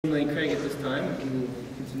Craig at this time, and we'll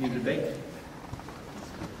continue the debate.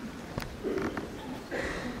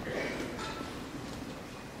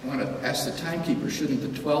 I want to ask the timekeeper, shouldn't the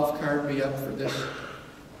 12th card be up for this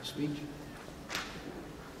speech?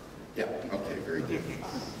 Yeah, okay, very good.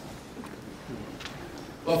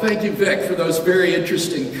 Well, thank you, Vic, for those very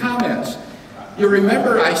interesting comments. You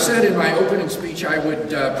remember I said in my opening speech I would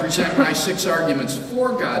present my 6 arguments for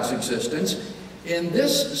God's existence. In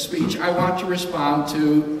this speech, I want to respond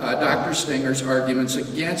to Dr. Stinger's arguments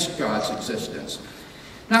against God's existence.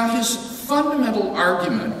 Now, his fundamental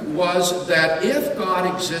argument was that if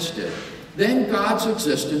God existed, then God's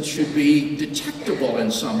existence should be detectable in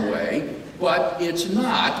some way, but it's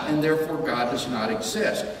not, and therefore God does not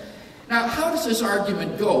exist. Now, how does this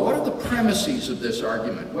argument go? What are the premises of this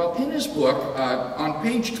argument? Well, in his book, on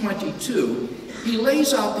page 22, he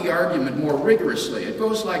lays out the argument more rigorously. It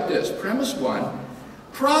goes like this. Premise 1,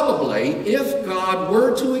 probably, if God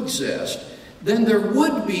were to exist, then there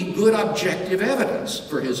would be good objective evidence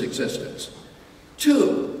for his existence.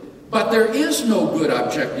 2, but there is no good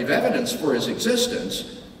objective evidence for his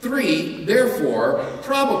existence. 3, therefore,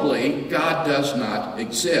 probably God does not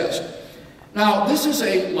exist. Now, this is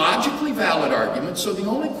a logically valid argument, so the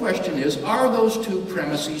only question is, are those 2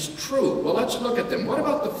 premises true? Well, let's look at them. What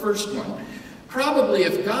about the first one? Probably,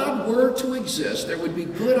 if God were to exist, there would be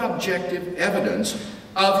good objective evidence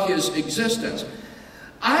of his existence.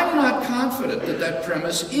 I'm not confident that that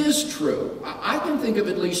premise is true. I can think of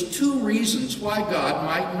at least 2 reasons why God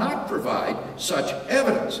might not provide such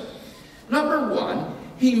evidence. Number 1,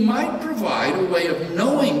 he might provide a way of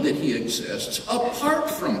knowing that he exists apart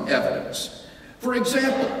from evidence. For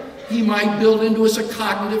example, he might build into us a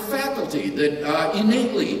cognitive faculty that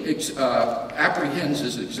innately apprehends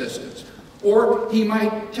his existence. Or he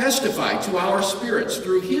might testify to our spirits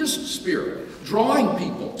through his spirit, drawing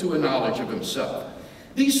people to a knowledge of himself.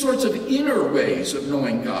 These sorts of inner ways of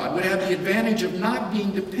knowing God would have the advantage of not being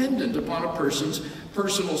dependent upon a person's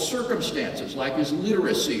personal circumstances, like his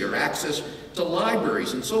literacy or access to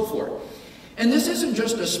libraries and so forth. And this isn't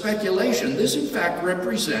just a speculation. This, in fact,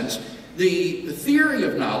 represents the theory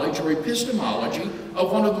of knowledge or epistemology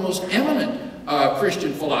of one of the most eminent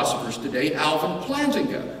Christian philosophers today, Alvin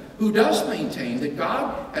Plantinga, who does maintain that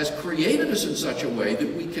God has created us in such a way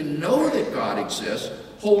that we can know that God exists,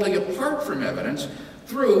 wholly apart from evidence,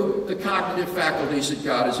 through the cognitive faculties that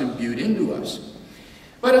God has imbued into us.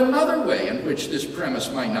 But another way in which this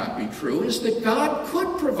premise might not be true is that God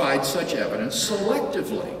could provide such evidence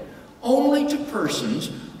selectively, only to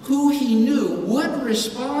persons who he knew would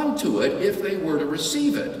respond to it if they were to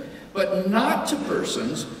receive it, but not to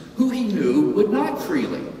persons who he knew would not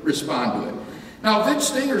freely respond to it. Now, Vic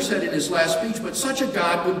Stinger said in his last speech, but such a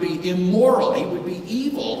God would be immoral, he would be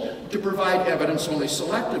evil to provide evidence only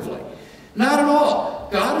selectively. Not at all.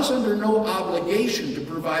 God is under no obligation to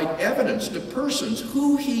provide evidence to persons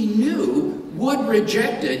who he knew would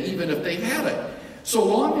reject it even if they had it. So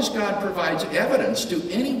long as God provides evidence to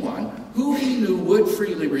anyone who he knew would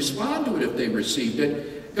freely respond to it if they received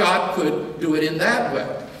it, God could do it in that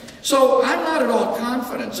way. So I'm not at all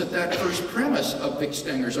confident that that first premise of Vic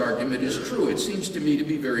Stinger's argument is true. It seems to me to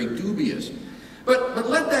be very dubious. But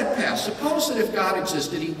let that pass. Suppose that if God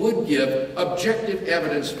existed, he would give objective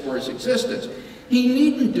evidence for his existence. He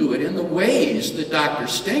needn't do it in the ways that Dr.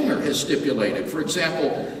 Stinger has stipulated. For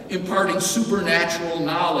example, imparting supernatural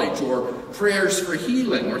knowledge or prayers for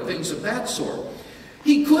healing or things of that sort.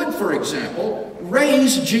 He could, for example,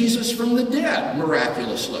 raise Jesus from the dead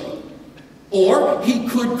miraculously. Or he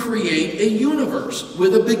could create a universe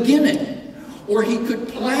with a beginning. Or he could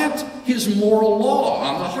plant his moral law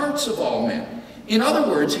on the hearts of all men. In other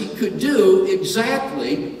words, he could do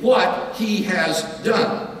exactly what he has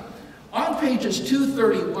done. On pages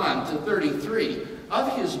 231 to 33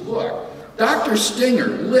 of his book, Dr. Stinger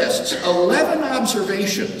lists 11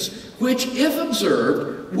 observations which, if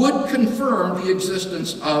observed, would confirm the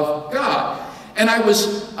existence of God. And I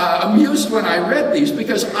was amused when I read these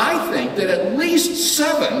because I think that at least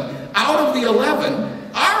 7 out of the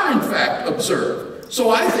 11 are in fact observed. So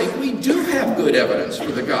I think we do have good evidence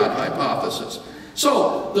for the God hypothesis.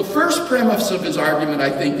 So the first premise of his argument, I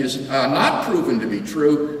think, is not proven to be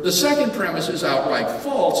true. The second premise is outright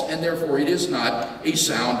false, and therefore it is not a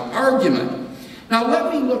sound argument. Now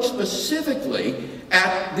let me look specifically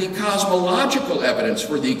at the cosmological evidence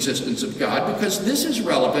for the existence of God, because this is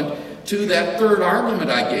relevant to that third argument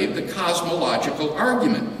I gave, the cosmological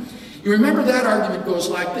argument. You remember that argument goes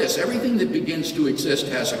like this. Everything that begins to exist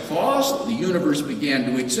has a cause. The universe began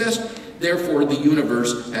to exist. Therefore, the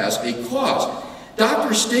universe has a cause.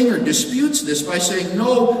 Dr. Stenger disputes this by saying,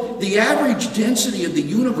 no, the average density of the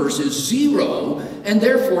universe is 0, and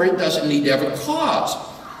therefore it doesn't need to have a cause.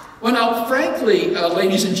 Well, now, frankly,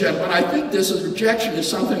 ladies and gentlemen, I think this objection is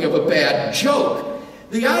something of a bad joke.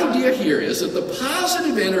 The idea here is that the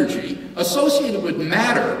positive energy associated with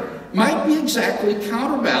matter might be exactly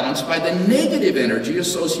counterbalanced by the negative energy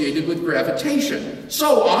associated with gravitation.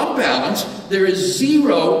 So, on balance, there is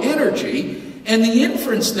 0 energy, and the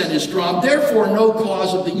inference then is drawn, therefore no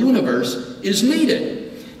cause of the universe is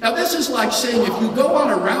needed. Now, this is like saying if you go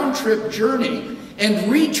on a round-trip journey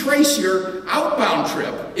and retrace your outbound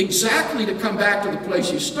trip exactly to come back to the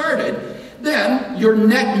place you started, then your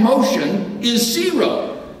net motion is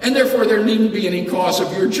 0, and therefore there needn't be any cause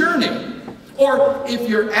of your journey. Or if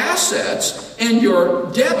your assets and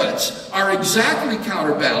your debits are exactly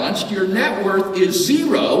counterbalanced, your net worth is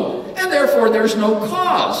 0, and therefore there's no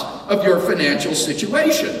cause of your financial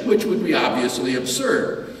situation, which would be obviously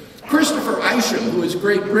absurd. Christopher Isham, who is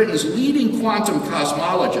Great Britain's leading quantum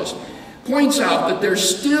cosmologist, points out that there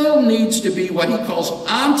still needs to be what he calls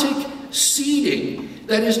anteceding,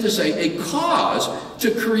 that is to say, a cause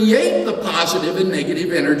to create the positive and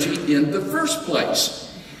negative energy in the first place.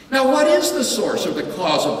 Now, what is the source or the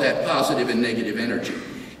cause of that positive and negative energy?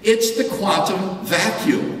 It's the quantum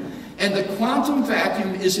vacuum. And the quantum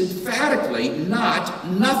vacuum is emphatically not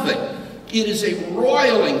nothing. It is a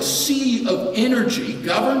roiling sea of energy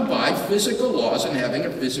governed by physical laws and having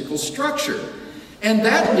a physical structure. And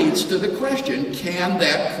that leads to the question, can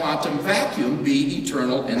that quantum vacuum be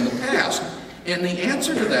eternal in the past? And the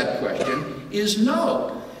answer to that question is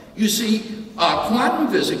no. You see, quantum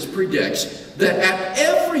physics predicts that at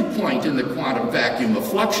every point in the quantum vacuum, a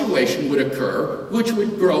fluctuation would occur, which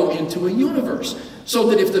would grow into a universe. So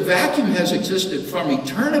that if the vacuum has existed from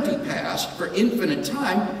eternity past for infinite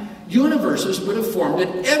time, universes would have formed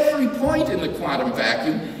at every point in the quantum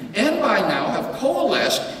vacuum, and by now have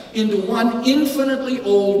coalesced into one infinitely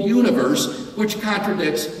old universe, which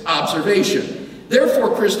contradicts observation.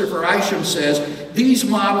 Therefore, Christopher Isham says, these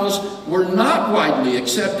models were not widely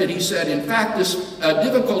accepted. He said, in fact, this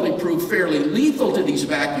difficulty proved fairly lethal to these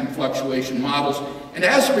vacuum fluctuation models, and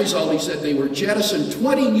as a result, he said, they were jettisoned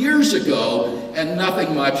 20 years ago, and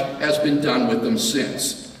nothing much has been done with them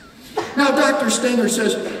since. Now, Dr. Stenger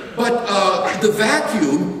says, but the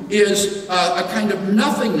vacuum is a kind of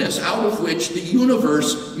nothingness out of which the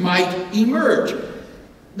universe might emerge.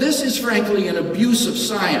 This is frankly an abuse of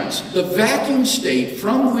science. The vacuum state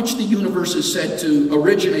from which the universe is said to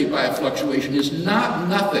originate by a fluctuation is not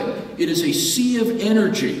nothing. It is a sea of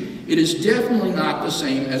energy. It is definitely not the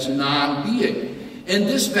same as non-being. And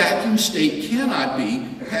this vacuum state cannot be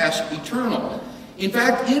past eternal. In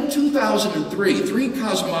fact, in 2003, 3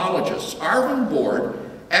 cosmologists, Arvin Bord,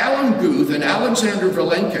 Alan Guth, and Alexander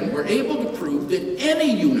Vilenkin, were able to prove that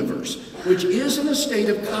any universe which is in a state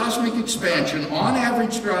of cosmic expansion on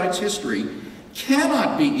average throughout its history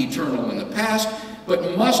cannot be eternal in the past,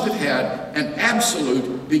 but must have had an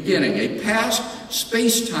absolute beginning, a past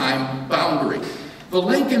space-time boundary.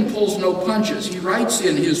 Vilenkin pulls no punches. He writes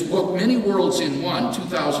in his book, Many Worlds in One,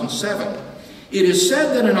 2007, "It is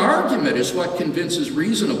said that an argument is what convinces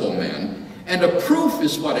reasonable men, and a proof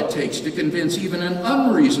is what it takes to convince even an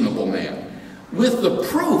unreasonable man. With the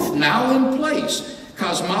proof now in place,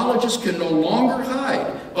 cosmologists can no longer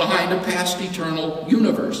hide behind a past eternal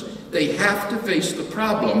universe. They have to face the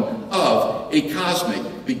problem of a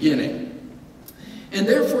cosmic beginning." And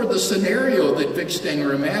therefore, the scenario that Vic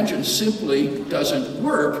Stenger imagined simply doesn't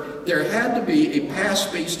work. There had to be a past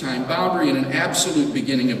space-time boundary and an absolute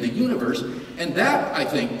beginning of the universe, and that, I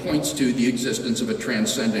think, points to the existence of a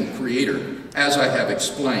transcendent creator, as I have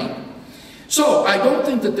explained. So, I don't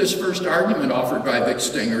think that this first argument offered by Vic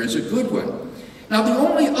Stenger is a good one. Now, the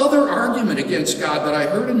only other argument against God that I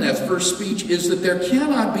heard in that first speech is that there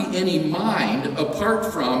cannot be any mind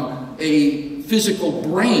apart from a physical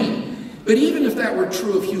brain. But even if that were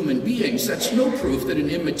true of human beings, that's no proof that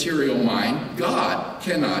an immaterial mind, God,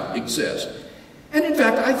 cannot exist. And in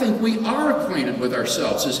fact, I think we are acquainted with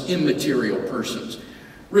ourselves as immaterial persons.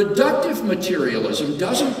 Reductive materialism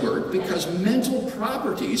doesn't work because mental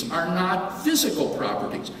properties are not physical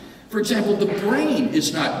properties. For example, the brain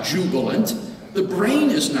is not jubilant. The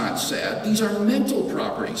brain is not sad. These are mental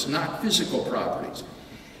properties, not physical properties.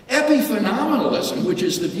 Epiphenomenalism, which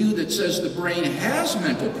is the view that says the brain has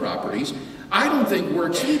mental properties, I don't think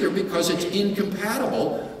works either because it's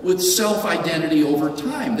incompatible with self-identity over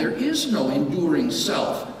time. There is no enduring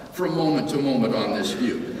self from moment to moment on this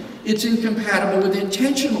view. It's incompatible with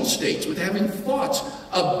intentional states, with having thoughts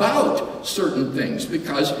about certain things,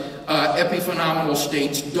 because epiphenomenal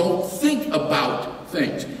states don't think about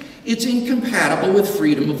things. It's incompatible with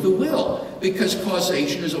freedom of the will, because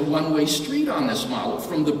causation is a one-way street on this model,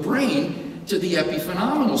 from the brain to the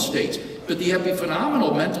epiphenomenal states. But the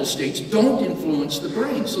epiphenomenal mental states don't influence the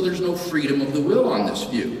brain, so there's no freedom of the will on this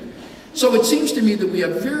view. So it seems to me that we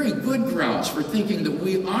have very good grounds for thinking that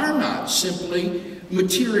we are not simply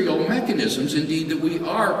material mechanisms, indeed that we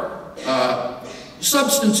are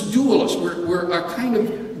substance dualists. We're a kind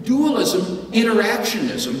of dualism,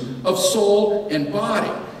 interactionism of soul and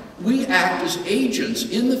body. We act as agents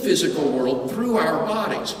in the physical world through our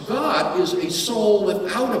bodies. God is a soul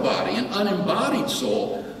without a body, an unembodied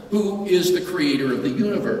soul, who is the creator of the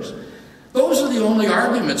universe. Those are the only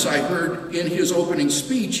arguments I heard in his opening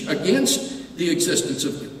speech against the existence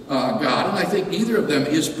of God, and I think neither of them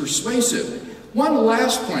is persuasive. One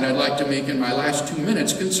last point I'd like to make in my last 2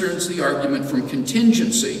 minutes concerns the argument from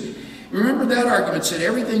contingency. Remember, that argument said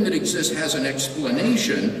everything that exists has an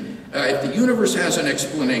explanation. If the universe has an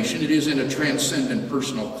explanation, it is in a transcendent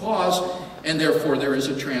personal cause, and therefore there is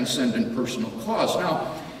a transcendent personal cause.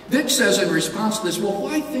 Now, Vic says in response to this, well,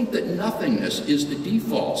 why think that nothingness is the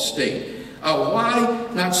default state? Why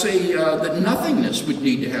not say that nothingness would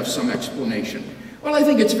need to have some explanation? Well, I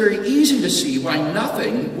think it's very easy to see why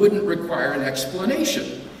nothing wouldn't require an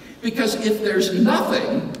explanation. Because if there's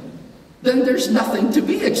nothing, then there's nothing to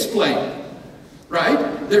be explained.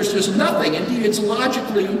 Right? There's just nothing. Indeed, it's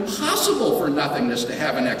logically impossible for nothingness to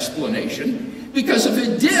have an explanation, because if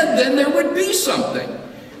it did, then there would be something.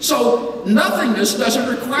 So nothingness doesn't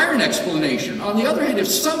require an explanation. On the other hand, if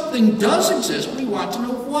something does exist, we want to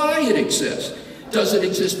know why it exists. Does it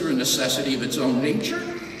exist through a necessity of its own nature,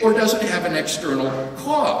 or does it have an external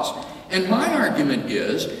cause? And my argument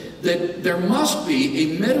is that there must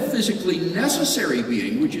be a metaphysically necessary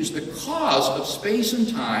being, which is the cause of space and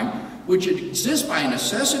time, which exists by a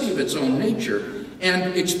necessity of its own nature,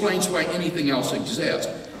 and explains why anything else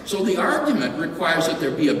exists. So the argument requires that there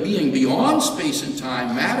be a being beyond space and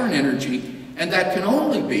time, matter and energy, and that can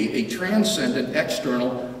only be a transcendent,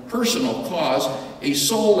 external, personal cause, a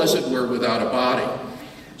soul, as it were, without a body.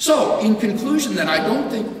 So, in conclusion, then, I don't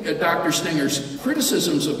think Dr. Stinger's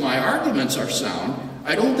criticisms of my arguments are sound.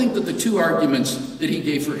 I don't think that the two arguments that he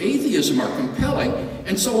gave for atheism are compelling,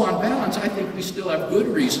 and so on balance, I think we still have good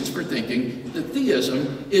reasons for thinking that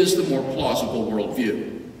theism is the more plausible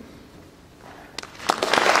worldview.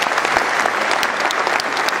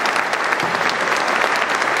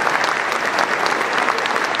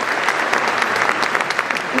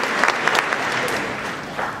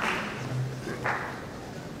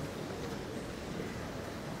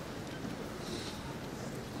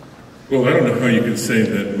 Well, I don't know how you could say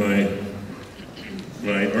that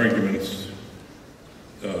my arguments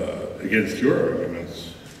against your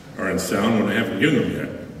arguments are unsound when I haven't given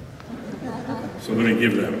them yet. So let me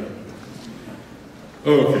give them.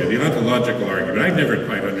 Okay, the ontological argument. I never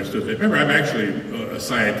quite understood that. Remember, I'm actually a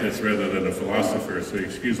scientist rather than a philosopher, so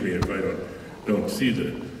excuse me if I don't see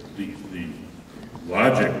the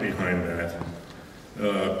logic behind that.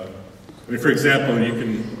 I mean, for example,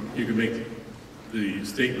 you can make the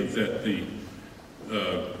statement that the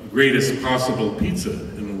greatest possible pizza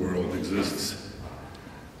in the world exists,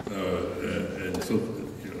 and so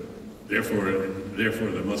therefore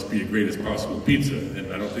there must be a greatest possible pizza,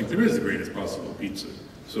 and I don't think there is a greatest possible pizza.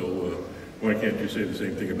 So why can't you say the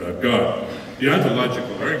same thing about God? The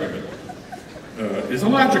ontological argument is a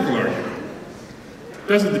logical argument. It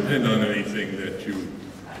doesn't depend on anything that you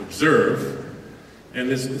observe, and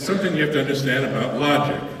there's something you have to understand about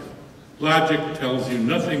logic. Logic tells you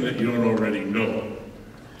nothing that you don't already know.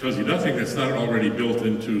 It tells you nothing that's not already built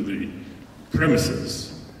into the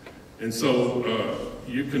premises. And so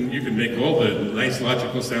you can make all the nice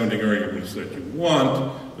logical sounding arguments that you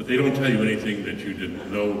want, but they don't tell you anything that you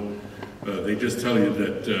didn't know. They just tell you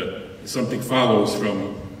that something follows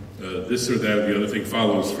from this or that, or the other thing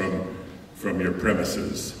follows from your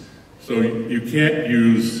premises. So you can't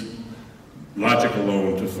use logic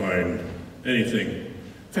alone to find anything.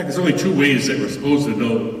 In fact, there's only two ways that we're supposed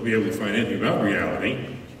to be able to find anything about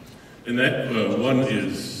reality, and that one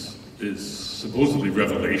is supposedly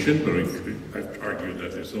revelation, but I've argued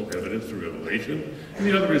that there's no evidence for revelation, and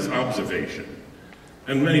the other is observation.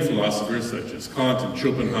 And many philosophers, such as Kant and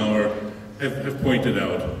Schopenhauer, have pointed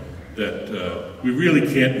out that we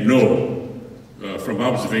really can't know from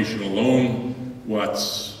observation alone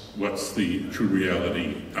what's the true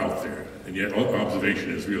reality out there, and yet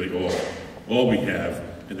observation is really all we have.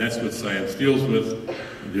 And that's what science deals with.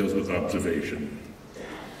 It deals with observation.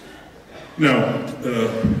 Now,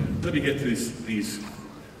 let me get to these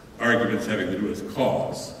arguments having to do with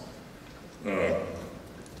cause.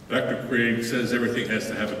 Dr. Craig says everything has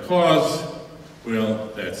to have a cause.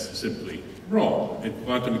 Well, that's simply wrong. In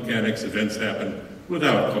quantum mechanics, events happen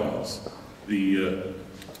without cause. The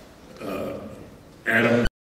atom